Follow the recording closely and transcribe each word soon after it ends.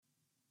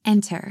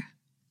Enter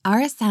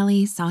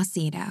Araceli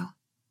Saucedo.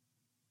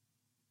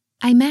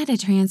 I met a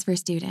transfer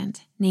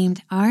student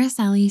named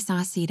Araceli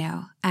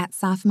Saucedo at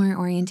sophomore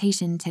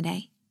orientation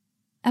today.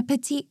 A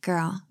petite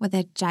girl with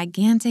a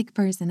gigantic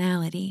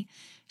personality,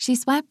 she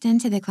swept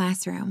into the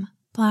classroom,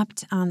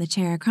 plopped on the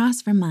chair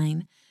across from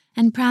mine,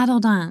 and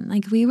prattled on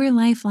like we were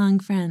lifelong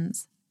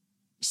friends.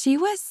 She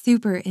was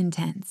super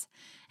intense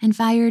and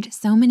fired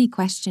so many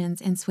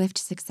questions in swift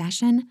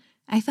succession,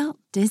 I felt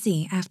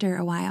dizzy after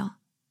a while.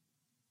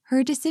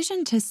 Her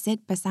decision to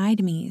sit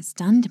beside me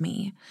stunned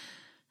me.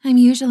 I'm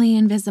usually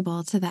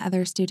invisible to the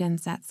other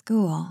students at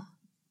school,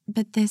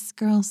 but this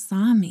girl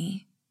saw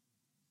me.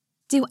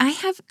 Do I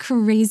have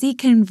crazy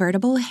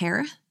convertible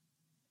hair?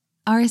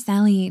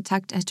 Araceli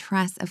tucked a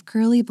tress of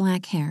curly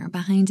black hair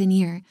behind an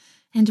ear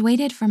and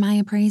waited for my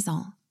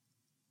appraisal.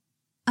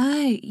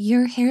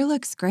 Your hair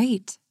looks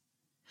great.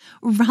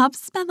 Rob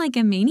spent like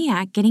a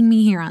maniac getting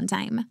me here on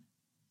time.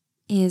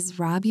 Is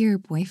Rob your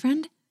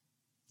boyfriend?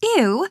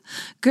 Ew,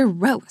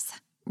 gross.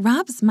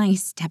 Rob's my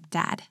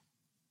stepdad.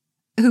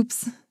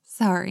 Oops,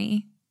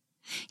 sorry.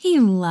 He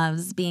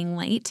loves being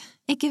late.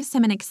 It gives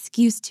him an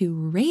excuse to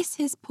race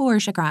his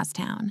Porsche across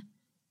town.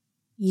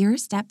 Your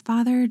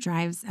stepfather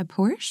drives a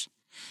Porsche?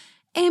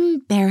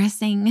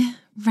 Embarrassing,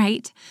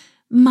 right?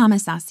 Mama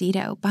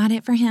Saucedo bought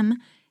it for him.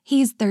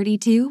 He's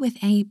 32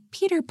 with a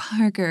Peter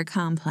Parker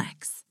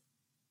complex.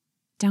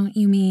 Don't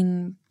you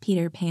mean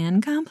Peter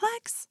Pan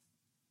complex?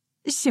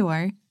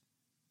 Sure.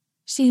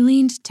 She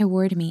leaned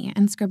toward me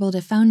and scribbled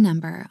a phone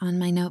number on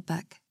my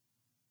notebook.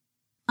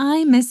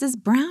 I'm Mrs.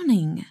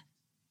 Browning,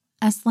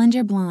 a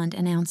slender blonde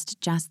announced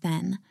just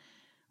then.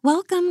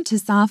 Welcome to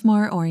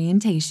sophomore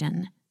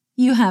orientation.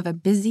 You have a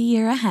busy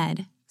year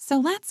ahead, so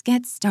let's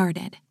get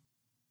started.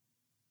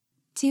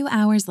 2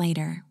 hours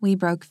later, we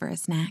broke for a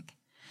snack.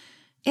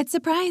 It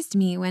surprised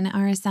me when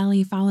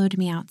Araceli followed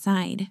me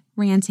outside,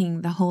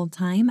 ranting the whole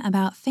time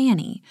about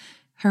Fanny,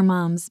 her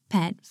mom's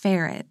pet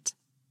ferret.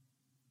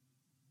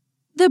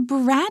 The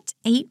brat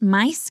ate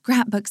my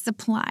scrapbook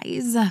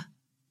supplies,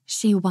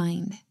 she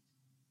whined.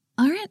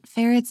 Aren't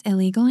ferrets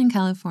illegal in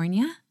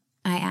California?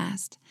 I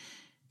asked.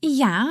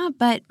 Yeah,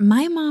 but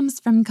my mom's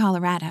from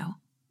Colorado.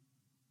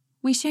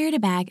 We shared a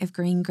bag of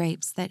green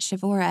grapes that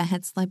Shavora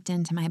had slipped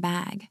into my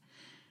bag.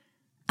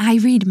 I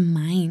read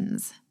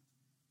minds.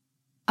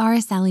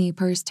 Araceli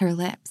pursed her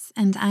lips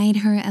and eyed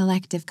her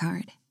elective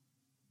card.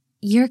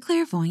 You're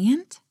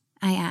clairvoyant?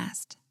 I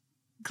asked.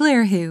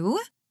 Claire who?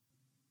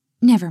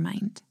 Never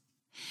mind.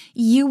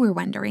 You were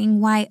wondering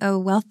why a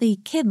wealthy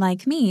kid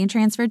like me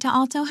transferred to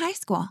Alto High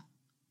School,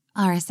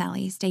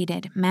 Araceli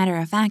stated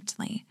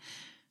matter-of-factly.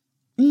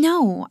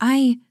 No,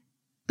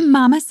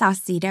 Mama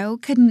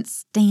Saucedo couldn't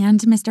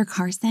stand Mr.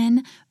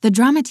 Carson, the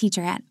drama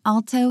teacher at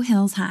Alto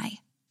Hills High.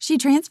 She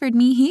transferred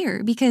me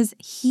here because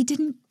he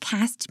didn't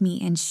cast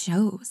me in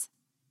shows.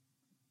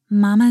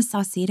 Mama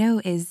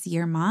Saucedo is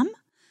your mom?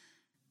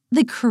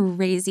 The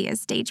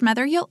craziest stage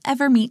mother you'll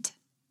ever meet.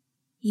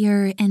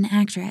 You're an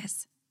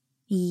actress.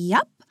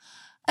 Yup,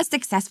 a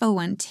successful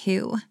one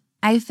too.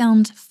 I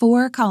filmed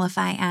 4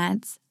 Qualify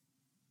ads.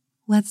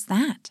 What's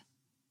that?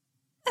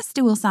 A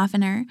stool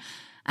softener.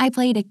 I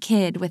played a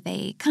kid with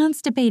a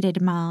constipated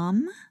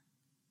mom.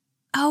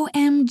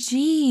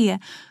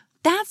 OMG,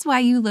 that's why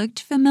you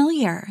looked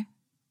familiar.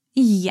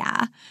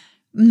 Yeah,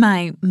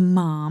 my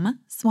mom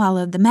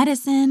swallowed the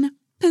medicine,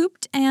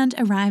 pooped, and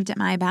arrived at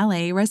my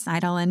ballet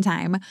recital in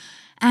time.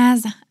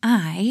 As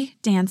I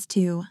danced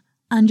to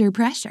Under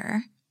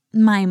Pressure,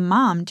 my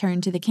mom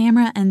turned to the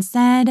camera and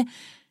said,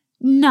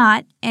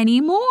 "Not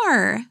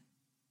anymore."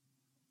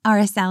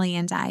 Araceli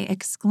and I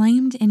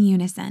exclaimed in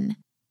unison.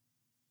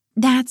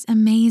 That's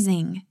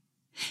amazing.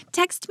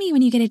 Text me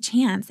when you get a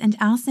chance and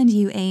I'll send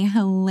you a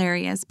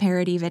hilarious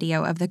parody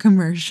video of the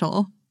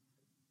commercial.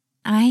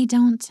 I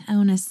don't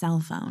own a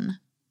cell phone.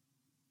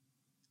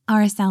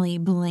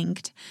 Araceli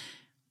blinked.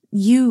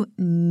 You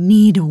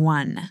need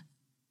one.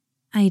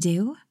 I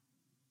do?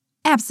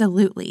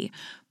 Absolutely.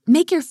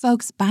 Make your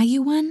folks buy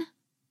you one?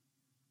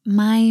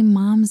 My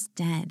mom's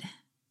dead.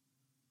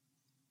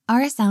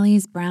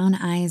 Araceli's brown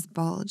eyes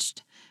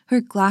bulged. Her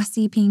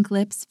glossy pink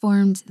lips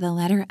formed the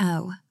letter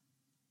O.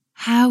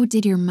 How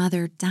did your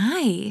mother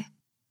die?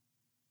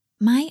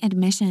 My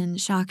admission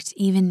shocked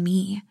even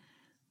me.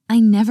 I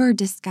never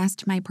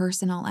discussed my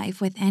personal life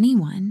with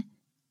anyone.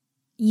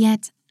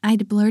 Yet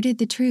I'd blurted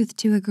the truth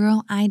to a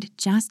girl I'd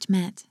just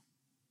met.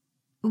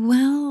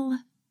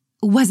 Well,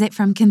 was it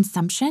from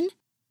consumption?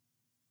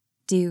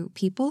 Do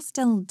people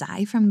still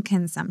die from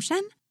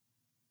consumption?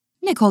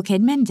 Nicole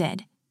Kidman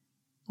did.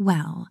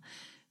 Well,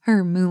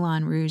 her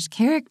Moulin Rouge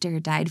character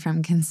died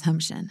from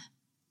consumption.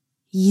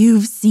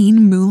 You've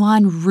seen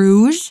Moulin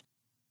Rouge?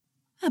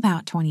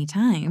 About 20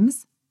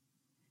 times.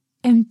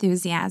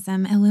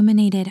 Enthusiasm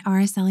illuminated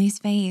Araceli's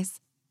face.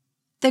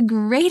 The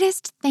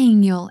greatest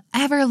thing you'll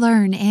ever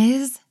learn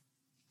is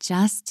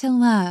just to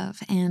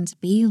love and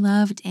be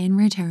loved in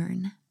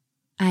return,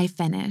 I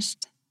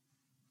finished.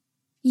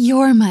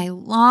 You're my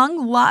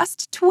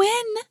long-lost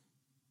twin.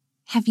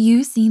 Have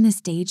you seen the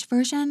stage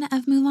version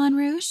of Moulin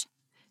Rouge?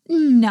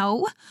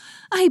 No,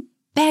 I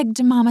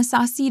begged Mama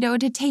Saucedo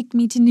to take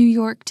me to New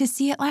York to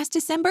see it last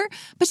December,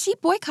 but she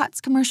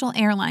boycotts commercial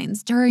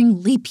airlines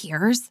during leap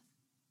years.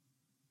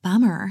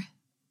 Bummer.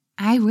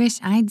 I wish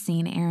I'd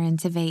seen Aaron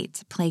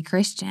Tveit play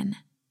Christian.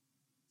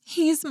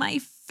 He's my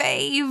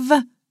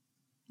fave.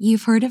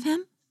 You've heard of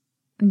him?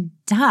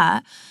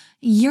 Duh.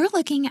 You're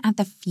looking at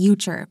the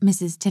future,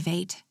 Mrs.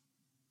 Tveit.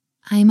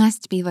 I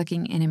must be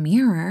looking in a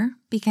mirror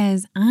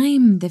because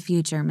I'm the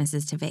future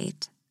Mrs.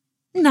 Tveit.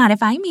 Not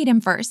if I meet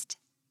him first.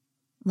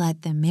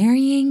 Let the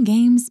marrying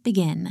games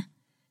begin.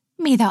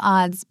 May the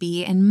odds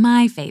be in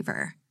my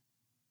favor.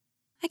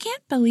 I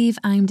can't believe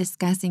I'm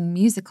discussing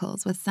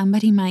musicals with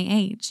somebody my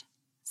age.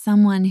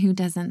 Someone who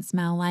doesn't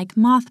smell like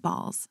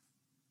mothballs.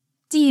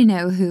 Do you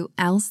know who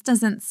else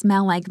doesn't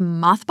smell like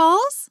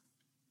mothballs?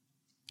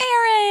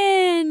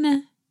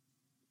 Aaron!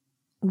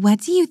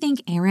 What do you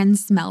think Aaron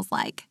smells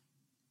like?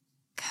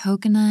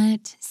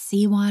 Coconut,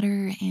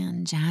 seawater,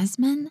 and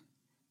jasmine?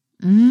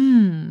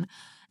 And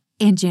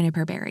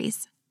juniper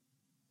berries.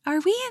 Are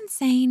we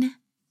insane?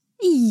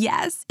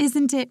 Yes,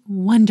 isn't it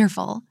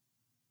wonderful?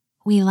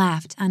 We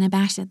laughed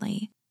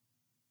unabashedly.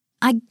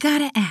 I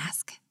gotta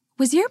ask,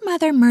 was your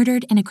mother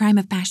murdered in a crime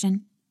of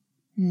passion?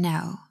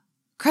 No.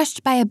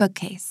 Crushed by a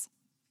bookcase?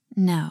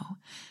 No.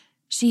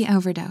 She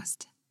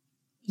overdosed.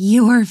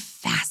 You're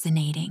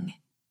fascinating.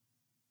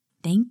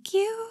 Thank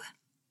you.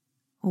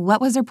 What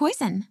was her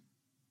poison?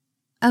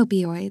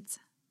 Opioids.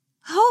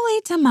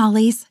 Holy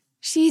tamales.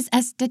 She's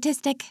a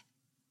statistic.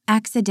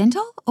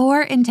 Accidental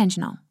or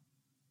intentional?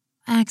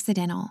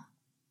 Accidental.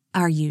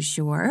 Are you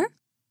sure?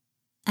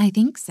 I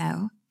think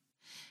so.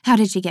 How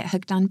did she get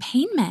hooked on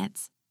pain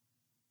meds?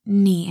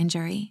 Knee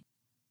injury.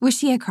 Was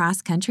she a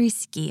cross-country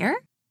skier?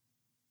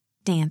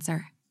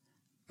 Dancer.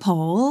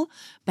 Pole,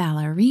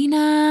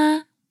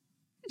 ballerina.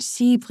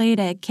 She played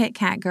a Kit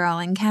Kat girl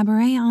in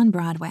Cabaret on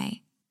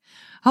Broadway.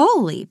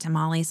 Holy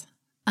tamales.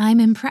 I'm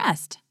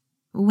impressed.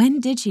 When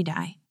did she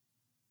die?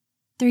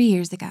 3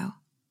 years ago.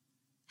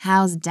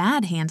 How's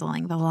Dad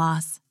handling the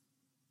loss?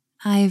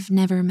 I've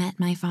never met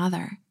my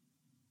father.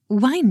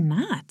 Why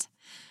not?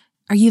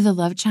 Are you the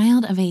love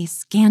child of a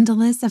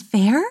scandalous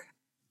affair?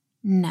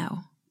 No.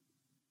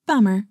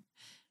 Bummer.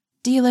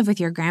 Do you live with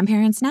your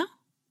grandparents now?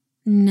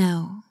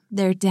 No,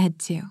 they're dead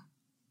too.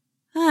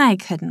 I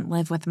couldn't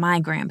live with my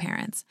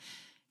grandparents.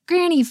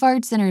 Granny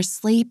farts in her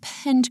sleep,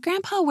 and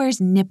Grandpa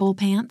wears nipple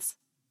pants.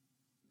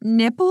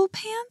 Nipple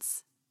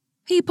pants?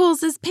 He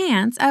pulls his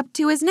pants up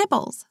to his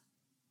nipples.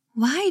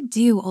 Why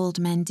do old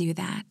men do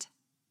that?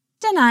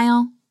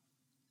 Denial.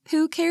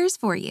 Who cares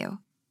for you?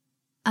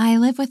 I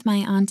live with my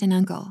aunt and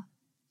uncle.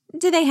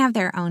 Do they have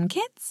their own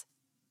kids?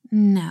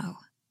 No.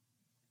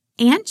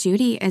 Aunt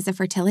Judy is a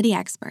fertility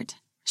expert.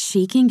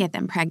 She can get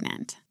them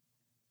pregnant.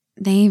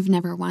 They've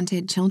never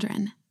wanted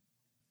children.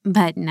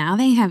 But now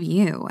they have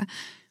you.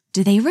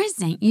 Do they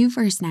resent you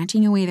for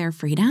snatching away their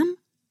freedom?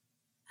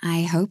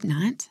 I hope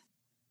not.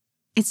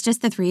 It's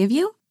just the 3 of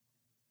you?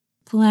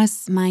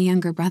 Plus my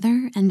younger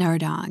brother and our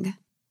dog.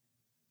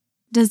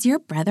 Does your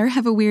brother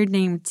have a weird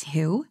name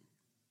too?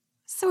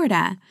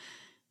 Sorta.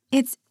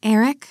 It's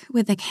Eric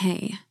with a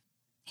K.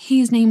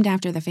 He's named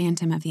after the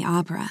Phantom of the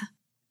Opera.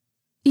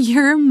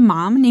 Your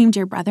mom named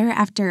your brother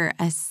after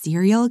a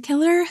serial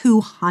killer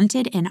who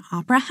haunted an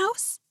opera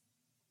house?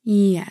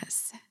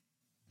 Yes.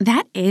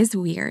 That is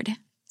weird.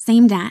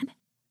 Same dad?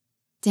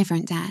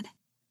 Different dad.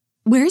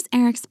 Where's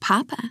Eric's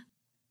papa?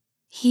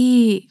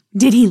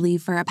 Did he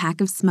leave for a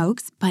pack of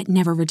smokes but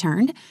never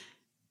returned?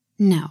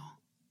 No.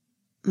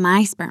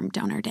 My sperm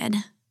donor did.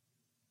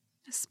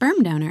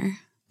 Sperm donor?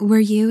 Were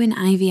you an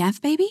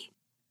IVF baby?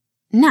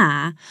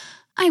 Nah,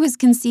 I was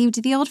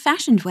conceived the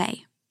old-fashioned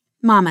way.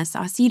 Mama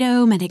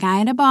Saucedo met a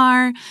guy at a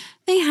bar,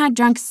 they had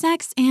drunk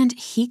sex, and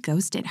he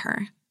ghosted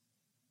her.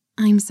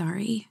 I'm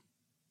sorry.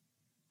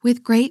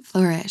 With great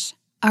flourish,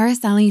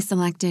 Araceli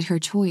selected her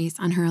choice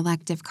on her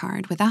elective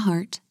card with a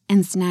heart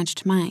and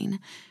snatched mine.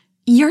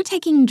 You're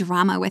taking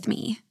drama with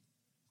me.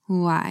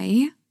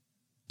 Why?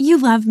 You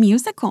love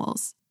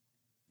musicals.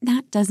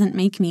 That doesn't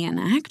make me an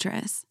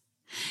actress.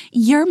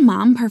 Your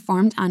mom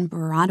performed on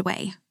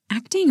Broadway.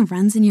 Acting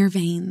runs in your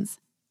veins.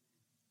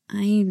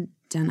 I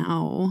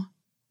dunno.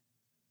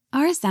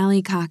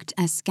 Araceli cocked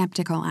a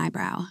skeptical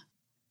eyebrow.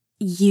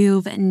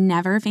 You've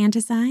never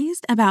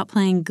fantasized about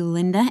playing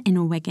Glinda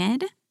in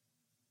Wicked?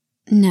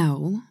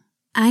 No,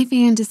 I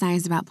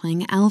fantasize about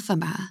playing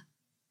Elphaba.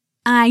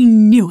 I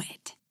knew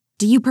it.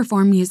 Do you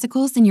perform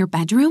musicals in your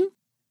bedroom?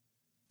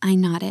 I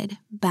nodded,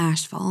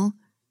 bashful.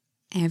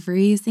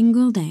 Every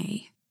single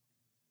day.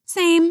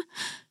 Same.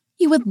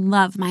 You would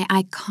love my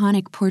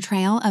iconic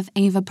portrayal of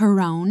Eva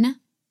Perón.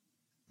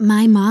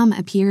 My mom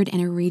appeared in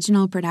a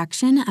regional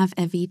production of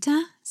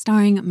Evita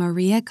starring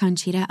Maria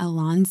Conchita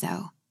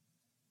Alonso.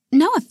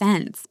 No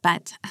offense,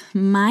 but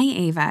my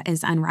Eva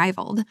is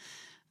unrivaled.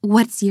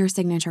 What's your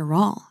signature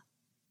role?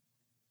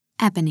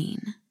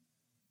 Eponine.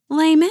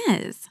 Les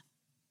Mis.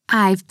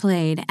 I've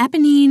played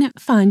Eponine,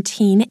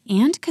 Fantine,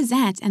 and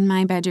Cosette in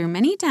my bedroom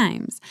many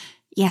times.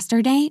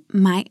 Yesterday,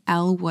 my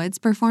Elle Woods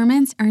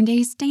performance earned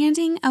a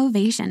standing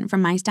ovation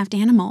from my stuffed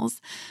animals.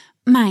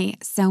 My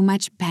so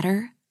much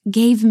better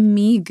gave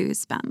me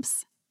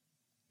goosebumps.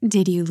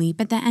 Did you leap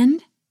at the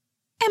end?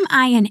 Am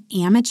I an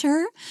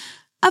amateur?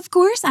 Of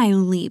course I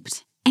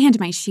leaped, and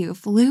my shoe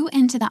flew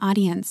into the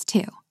audience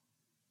too.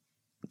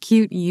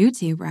 Cute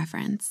YouTube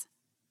reference.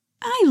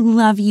 I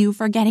love you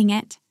for getting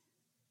it.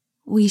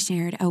 We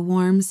shared a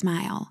warm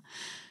smile.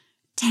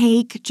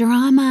 Take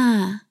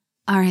drama,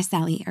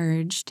 Araceli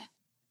urged.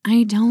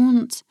 I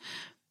don't.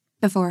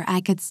 Before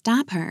I could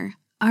stop her,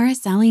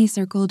 Araceli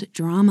circled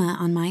drama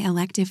on my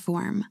elective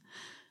form.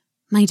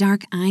 My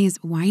dark eyes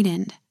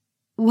widened.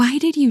 Why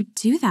did you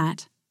do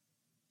that?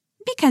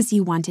 Because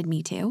you wanted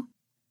me to.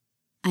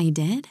 I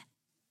did?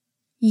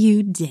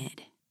 You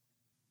did.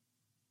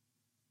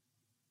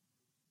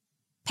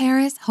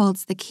 Paris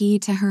holds the key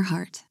to her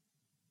heart.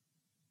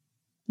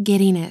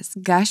 Giddiness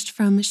gushed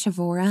from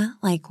Shavora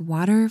like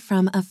water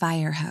from a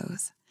fire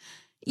hose.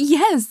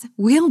 Yes,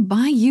 we'll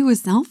buy you a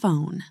cell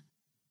phone.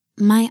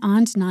 My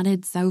aunt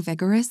nodded so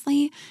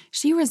vigorously,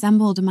 she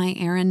resembled my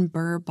Aaron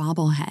Burr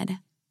bobblehead.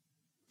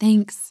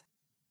 Thanks.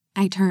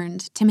 I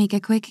turned to make a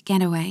quick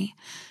getaway.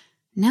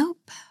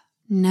 Nope,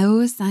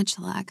 no such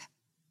luck.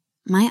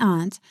 My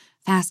aunt,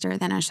 faster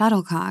than a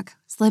shuttlecock,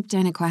 slipped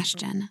in a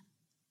question.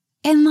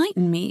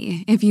 Enlighten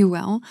me, if you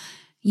will.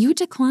 You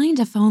declined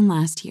a phone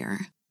last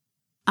year.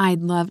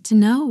 I'd love to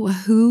know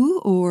who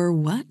or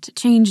what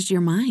changed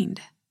your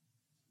mind.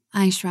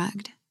 I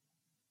shrugged.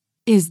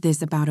 Is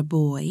this about a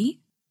boy?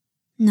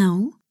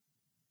 No.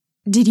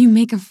 Did you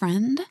make a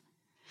friend?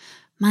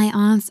 My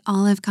aunt's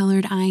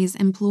olive-colored eyes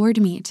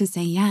implored me to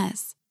say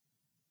yes.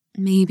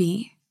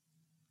 Maybe.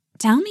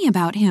 Tell me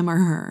about him or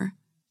her.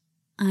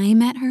 I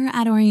met her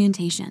at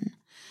orientation.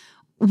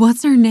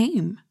 What's her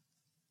name?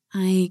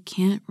 I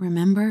can't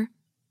remember.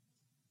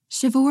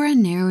 Shavora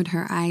narrowed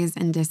her eyes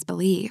in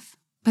disbelief,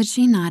 but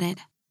she nodded.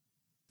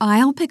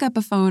 I'll pick up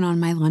a phone on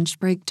my lunch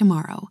break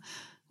tomorrow.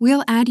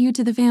 We'll add you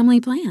to the family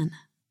plan.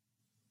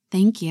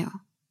 Thank you.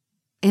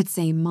 It's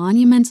a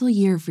monumental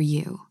year for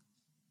you.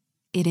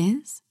 It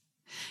is?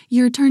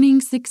 You're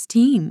turning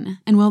 16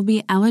 and will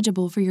be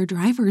eligible for your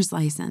driver's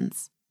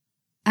license.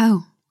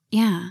 Oh,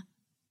 yeah.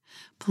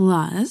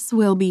 Plus,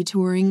 we'll be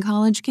touring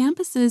college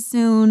campuses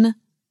soon.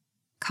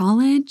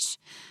 College?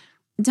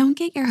 Don't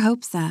get your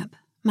hopes up.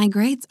 My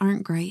grades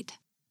aren't great.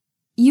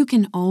 You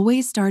can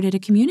always start at a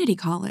community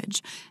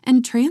college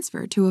and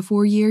transfer to a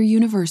 4-year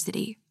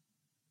university.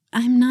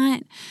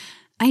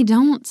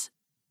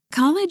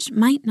 College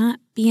might not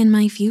be in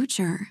my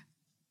future.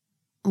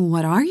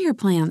 What are your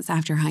plans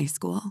after high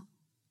school?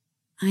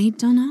 I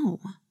don't know.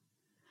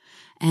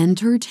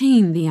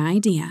 Entertain the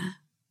idea.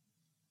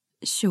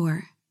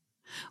 Sure.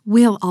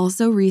 We'll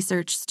also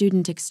research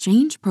student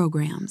exchange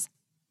programs.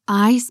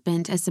 I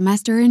spent a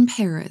semester in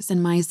Paris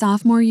in my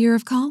sophomore year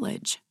of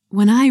college.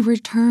 When I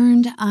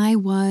returned, I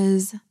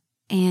was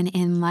an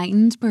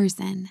enlightened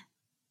person.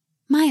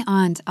 My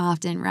aunt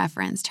often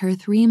referenced her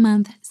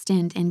 3-month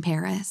stint in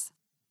Paris.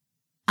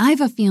 I've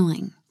a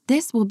feeling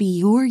this will be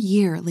your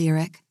year,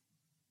 Lyric.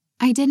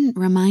 I didn't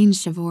remind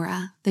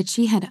Shavora that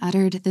she had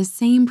uttered the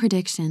same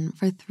prediction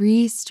for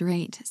 3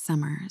 straight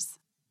summers.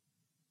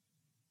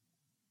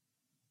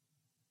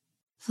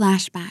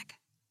 Flashback.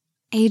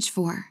 Age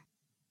 4.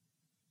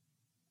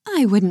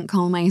 I wouldn't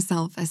call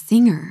myself a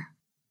singer.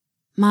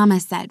 Mama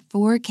set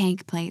 4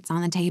 cake plates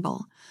on the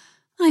table.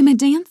 I'm a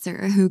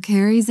dancer who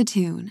carries a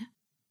tune.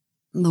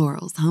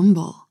 Laurel's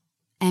humble,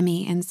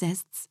 Emmy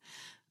insists.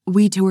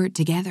 We toured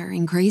together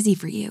in Crazy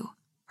for You.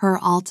 Her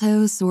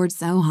alto soared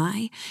so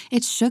high,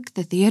 it shook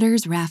the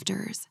theater's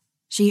rafters.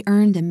 She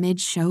earned a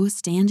mid-show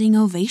standing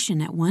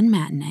ovation at one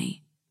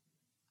matinee.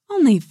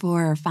 Only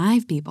 4 or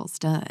 5 people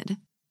stood.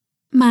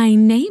 My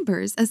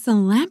neighbor's a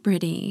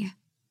celebrity,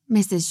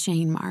 Mrs.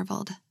 Shane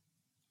marveled.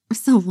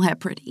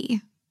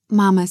 Celebrity,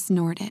 Mama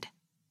snorted.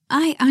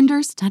 I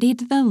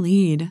understudied the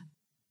lead.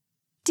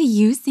 Do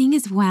you sing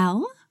as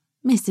well?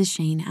 Mrs.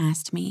 Shane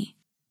asked me.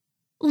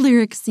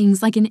 Lyric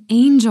sings like an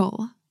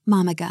angel,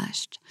 Mama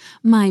gushed.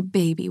 My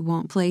baby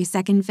won't play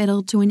second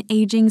fiddle to an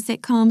aging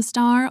sitcom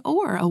star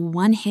or a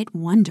one-hit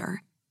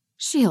wonder.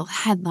 She'll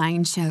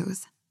headline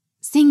shows.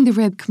 Sing the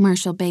rib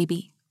commercial,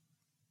 baby.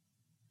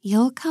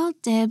 You'll call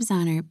dibs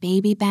on her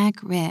baby back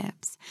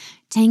ribs,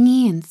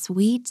 tangy and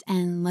sweet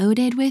and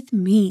loaded with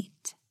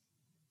meat.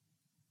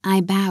 I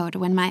bowed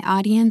when my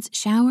audience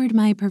showered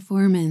my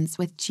performance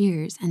with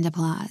cheers and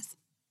applause.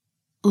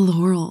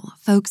 Laurel,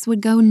 folks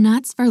would go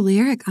nuts for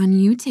Lyric on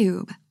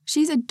YouTube.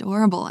 She's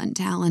adorable and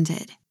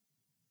talented.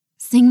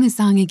 Sing the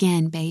song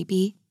again,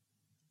 baby.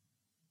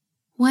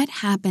 What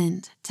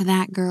happened to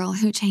that girl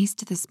who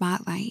chased the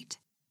spotlight?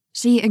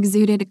 She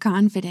exuded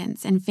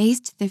confidence and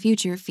faced the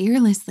future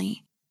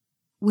fearlessly.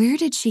 Where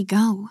did she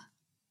go?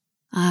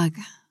 Ugh,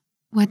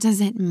 what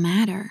does it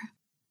matter?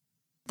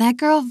 That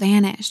girl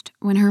vanished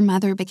when her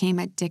mother became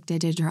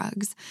addicted to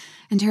drugs,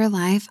 and her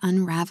life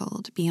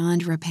unraveled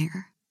beyond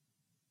repair.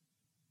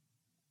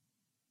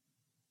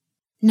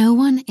 No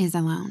one is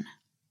alone,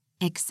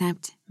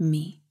 except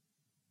me.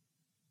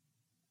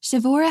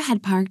 Shavora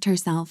had parked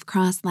herself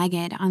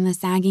cross-legged on the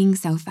sagging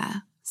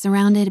sofa,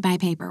 surrounded by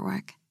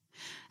paperwork.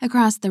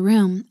 Across the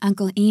room,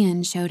 Uncle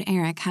Ian showed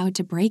Eric how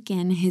to break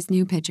in his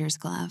new pitcher's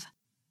glove.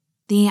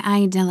 The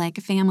idyllic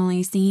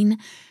family scene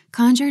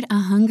conjured a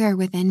hunger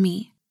within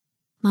me.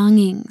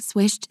 Longing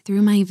swished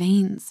through my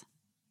veins.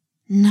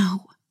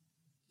 No,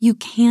 you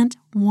can't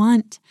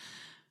want.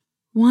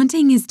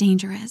 Wanting is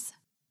dangerous.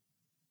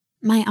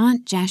 My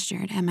aunt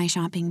gestured at my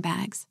shopping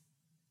bags.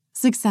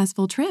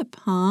 Successful trip,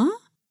 huh?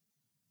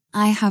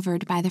 I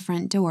hovered by the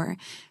front door,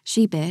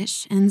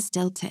 sheepish and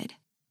stilted.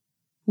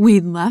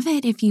 We'd love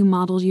it if you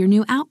modeled your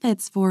new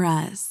outfits for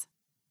us.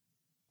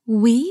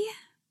 We?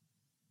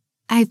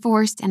 I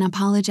forced an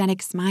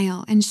apologetic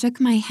smile and shook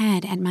my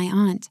head at my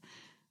aunt.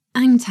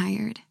 I'm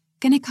tired.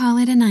 Gonna call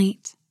it a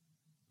night.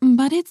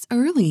 But it's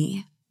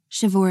early,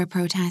 Shavora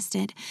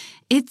protested.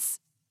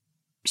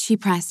 She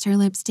pressed her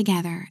lips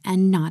together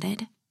and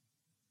nodded.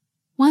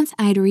 Once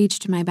I'd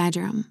reached my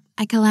bedroom,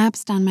 I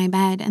collapsed on my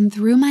bed and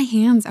threw my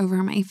hands over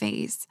my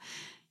face.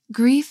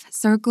 Grief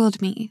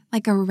circled me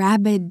like a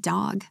rabid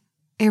dog.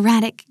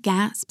 Erratic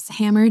gasps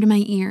hammered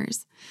my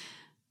ears.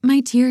 My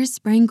tears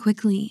sprang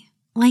quickly,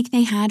 like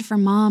they had for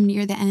Mom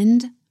near the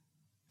end.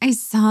 I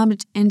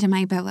sobbed into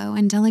my pillow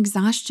until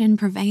exhaustion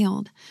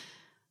prevailed.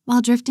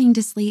 While drifting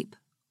to sleep,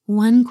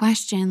 one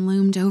question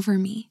loomed over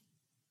me.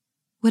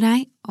 Would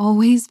I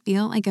always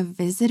feel like a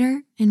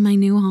visitor in my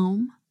new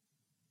home?